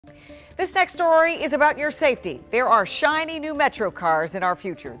This next story is about your safety. There are shiny new Metro cars in our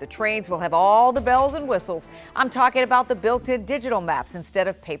future. The trains will have all the bells and whistles. I'm talking about the built-in digital maps instead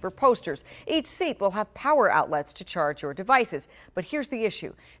of paper posters. Each seat will have power outlets to charge your devices. But here's the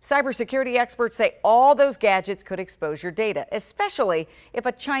issue. Cybersecurity experts say all those gadgets could expose your data, especially if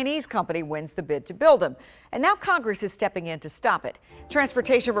a Chinese company wins the bid to build them. And now Congress is stepping in to stop it.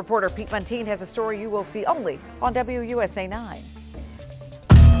 Transportation reporter Pete Muntean has a story you will see only on WUSA 9.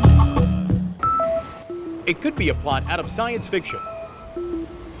 It could be a plot out of science fiction.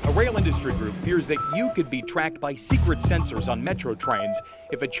 A rail industry group fears that you could be tracked by secret sensors on metro trains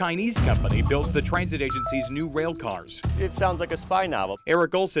if a Chinese company builds the transit agency's new rail cars. It sounds like a spy novel.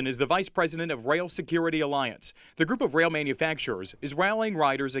 Eric Olson is the vice president of Rail Security Alliance. The group of rail manufacturers is rallying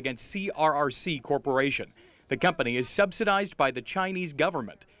riders against CRRC Corporation. The company is subsidized by the Chinese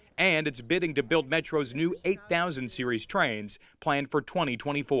government, and it's bidding to build Metro's new 8000 series trains planned for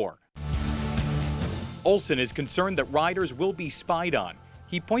 2024. Olson is concerned that riders will be spied on.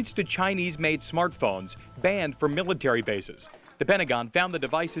 He points to Chinese-made smartphones banned from military bases. The Pentagon found the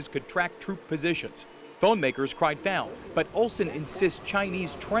devices could track troop positions. Phone makers cried foul, but Olson insists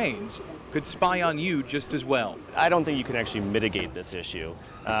Chinese trains could spy on you just as well. I don't think you can actually mitigate this issue.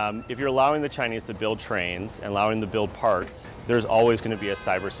 If you're allowing the Chinese to build trains and allowing them to build parts, there's always going to be a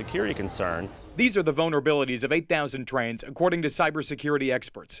cybersecurity concern. These are the vulnerabilities of 8,000 trains, according to cybersecurity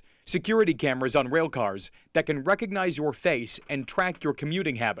experts. Security cameras on railcars that can recognize your face and track your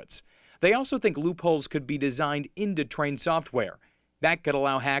commuting habits. They also think loopholes could be designed into train software. That could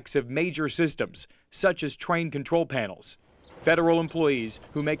allow hacks of major systems, such as train control panels. Federal employees,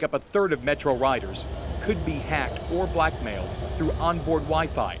 who make up a third of Metro riders, could be hacked or blackmailed through onboard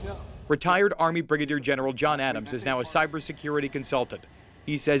Wi-Fi. Retired Army Brigadier General John Adams is now a cybersecurity consultant.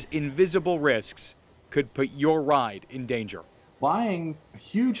 He says invisible risks could put your ride in danger. Buying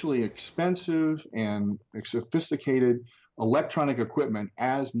hugely expensive and sophisticated electronic equipment,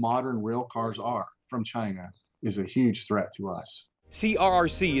 as modern rail cars are, from China is a huge threat to us.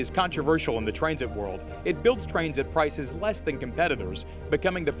 CRRC is controversial in the transit world. It builds trains at prices less than competitors,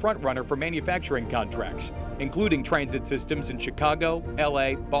 becoming the front runner for manufacturing contracts, including transit systems in Chicago,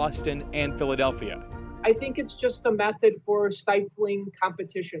 LA, Boston, and Philadelphia. I think it's just a method for stifling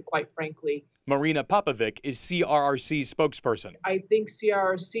competition, quite frankly. Marina Popovic is CRRC's spokesperson. I think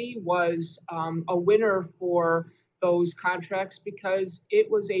CRRC was a winner for those contracts because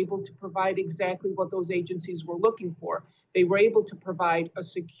it was able to provide exactly what those agencies were looking for. They were able to provide a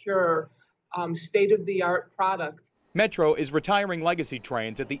secure, state-of-the-art product. Metro is retiring legacy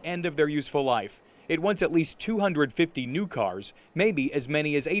trains at the end of their useful life. It wants at least 250 new cars, maybe as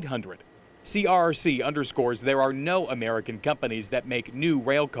many as 800. CRRC underscores there are no American companies that make new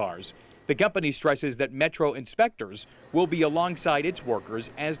rail cars. The company stresses that Metro inspectors will be alongside its workers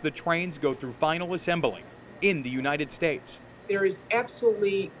as the trains go through final assembly in the United States. There is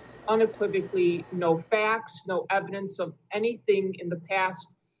absolutely, unequivocally, no facts, no evidence of anything in the past,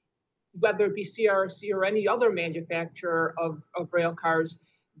 whether it be CRRC or any other manufacturer of rail cars,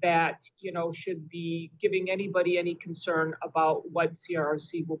 that should be giving anybody any concern about what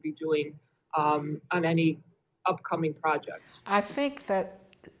CRRC will be doing on any upcoming projects. I think that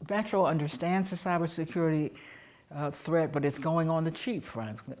Metro understands the cybersecurity threat, but it's going on the cheap,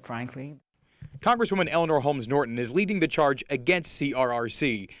 frankly. Congresswoman Eleanor Holmes Norton is leading the charge against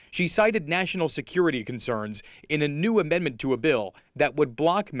CRRC. She cited national security concerns in a new amendment to a bill that would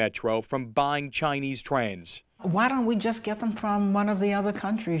block Metro from buying Chinese trains. Why don't we just get them from one of the other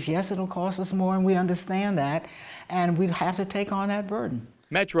countries? Yes, it'll cost us more, and we understand that, and we'd have to take on that burden.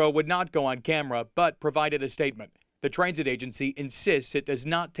 Metro would not go on camera, but provided a statement. The transit agency insists it does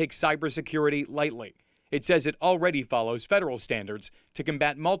not take cybersecurity lightly. It says it already follows federal standards to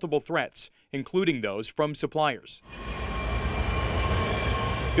combat multiple threats, including those from suppliers.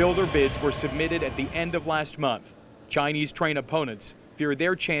 Builder bids were submitted at the end of last month. Chinese train opponents fear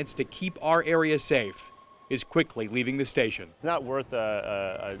their chance to keep our area safe is quickly leaving the station. It's not worth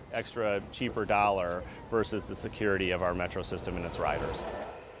an extra cheaper dollar versus the security of our Metro system and its riders.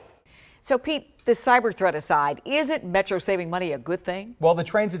 So, Pete, the cyber threat aside, isn't Metro saving money a good thing? Well, the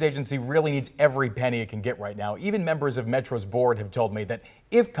transit agency really needs every penny it can get right now. Even members of Metro's board have told me that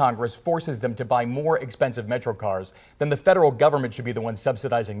if Congress forces them to buy more expensive Metro cars, then the federal government should be the one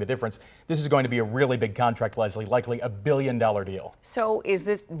subsidizing the difference. This is going to be a really big contract, Leslie, likely $1 billion deal. So is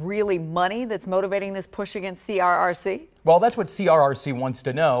this really money that's motivating this push against CRRC? Well, that's what CRRC wants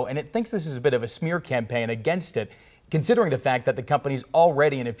to know, and it thinks this is a bit of a smear campaign against it, considering the fact that the company's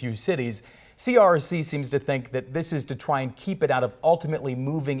already in a few cities CRRC seems to think that this is to try and keep it out of ultimately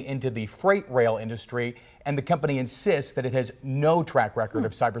moving into the freight rail industry, and the company insists that it has no track record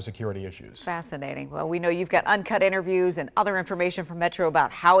of cybersecurity issues. Fascinating. Well, we know you've got uncut interviews and other information from Metro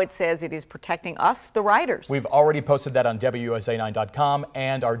about how it says it is protecting us, the riders. We've already posted that on WUSA9.com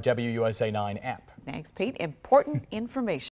and our WUSA9 app. Thanks, Pete. Important information.